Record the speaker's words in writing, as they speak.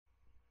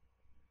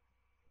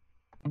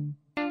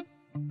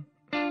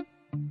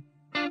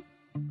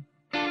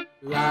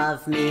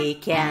Love me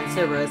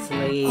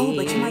cancerously. Oh,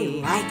 but you might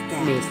like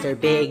that. Mr.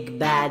 Big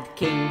Bad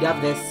King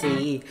of the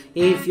Sea.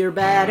 If you're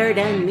better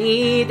than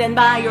me, then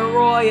by your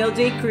royal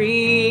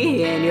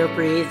decree, in your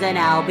prison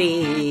I'll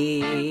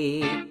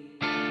be.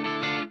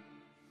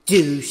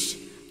 Douche,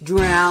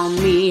 drown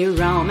me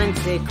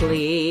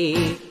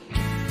romantically.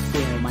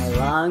 Fill my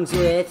lungs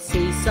with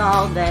sea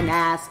salt, then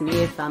ask me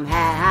if I'm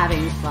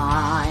having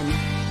fun.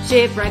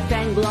 Shipwrecked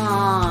and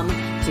glum,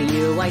 to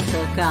you I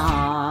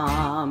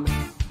succumb.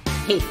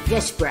 Hey,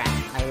 fish breath,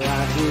 I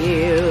love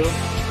you.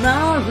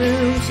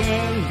 Maroon,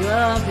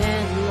 up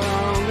and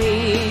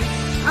lonely.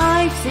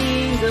 I've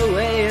seen the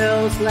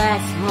whales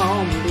less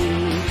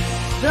homely.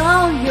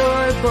 Though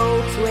your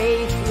boats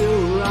wade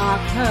through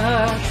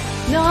rocker,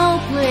 no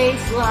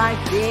place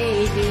like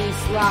baby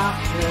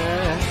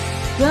slaughter.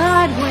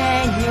 But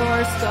when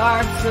your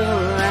scarf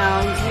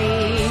surrounds me,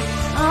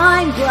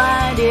 I'm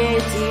glad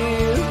it's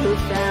you who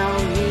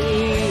found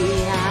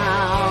me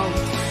out.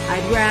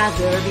 I'd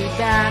rather be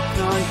back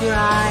on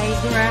dry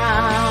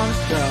ground,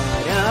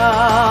 but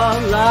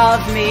oh,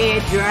 love me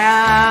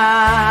drown,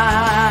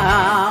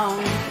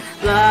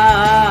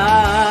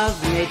 love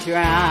me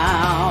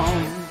drown.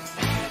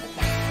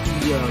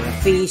 You're a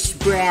fish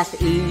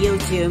breath eel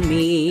to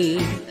me.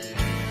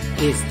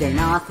 Is there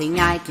nothing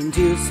I can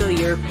do so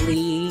you're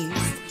pleased?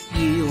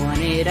 You want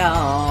it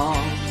all,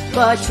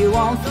 but you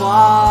won't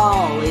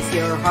fall. Is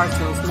your heart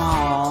so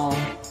small?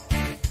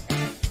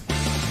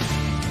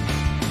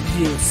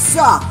 You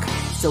suck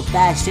so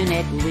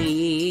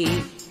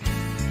passionately.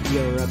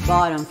 You're a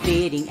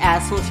bottom-feeding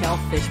asshole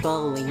shellfish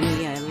pulling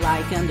me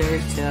like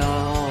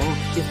undertow.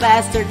 You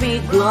pestered me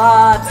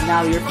gloves,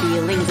 now your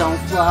feelings don't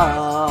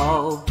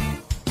flow.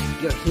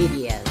 You're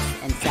hideous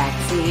and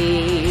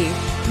sexy,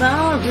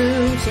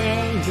 maroon,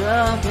 chained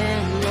up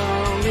and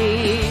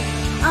lonely.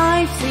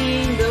 I've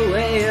seen the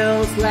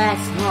whales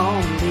less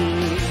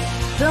homely.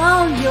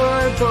 Though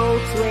your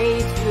boats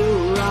wade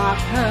through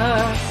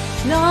rocker,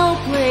 no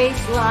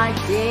place like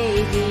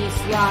baby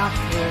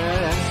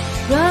slaughter.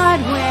 But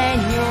when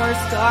your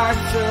scarf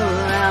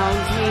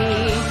surrounds me,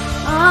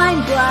 I'm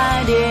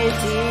glad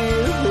it's you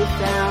who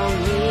found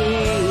me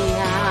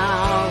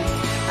out.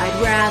 I'd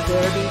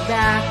rather be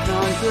back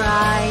on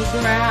dry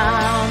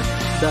ground,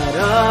 but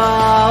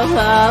oh,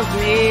 love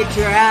me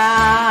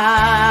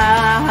drown,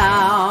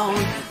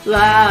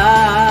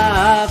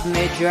 love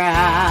me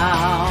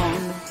drown.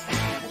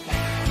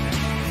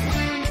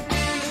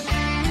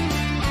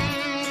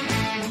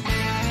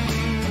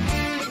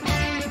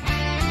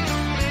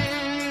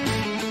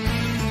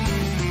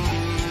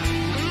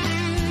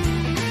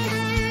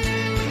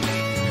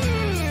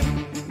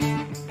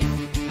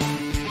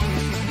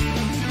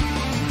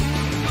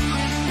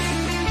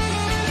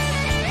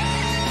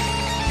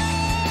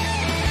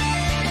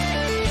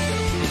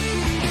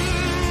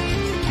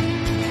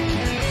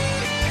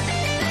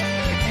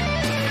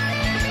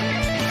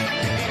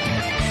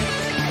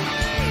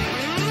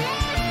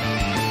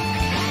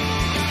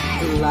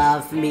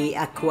 Love me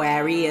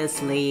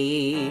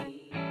Aquariously.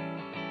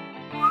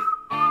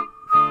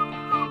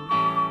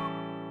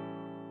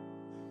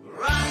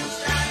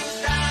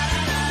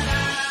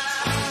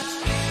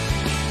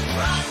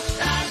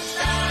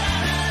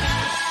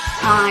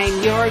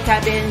 I'm your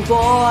cabin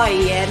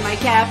boy, and my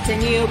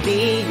captain you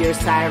be. Your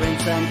siren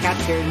son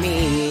captured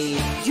me.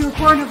 You're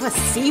born of a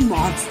sea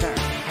monster.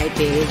 I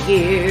beg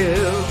you,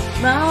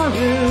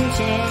 maroon,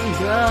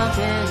 chained up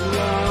and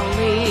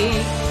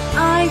lonely.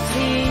 I've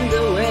seen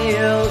the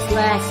whales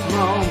less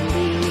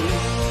lonely.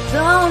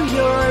 Though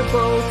your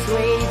boats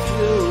wade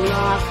through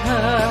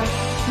rocker,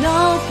 no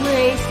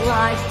place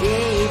like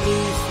baby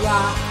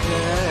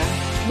slaughter.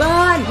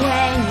 But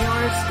when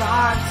your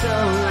scarf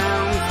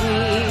surrounds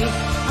me,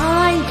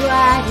 I'm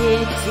glad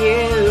it's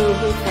you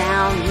who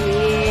found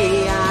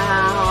me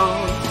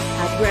out.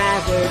 I'd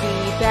rather be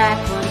back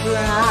on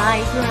dry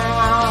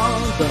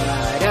ground,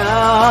 but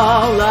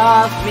oh,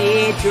 love me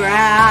drown,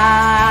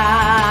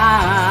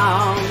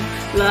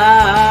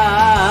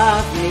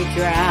 love me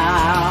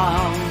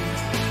drown,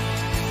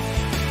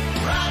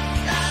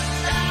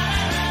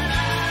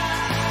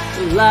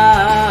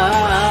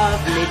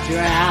 love me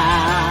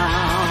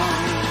drown,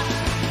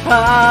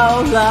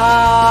 oh,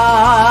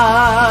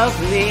 love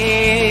me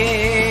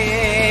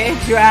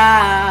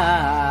drown.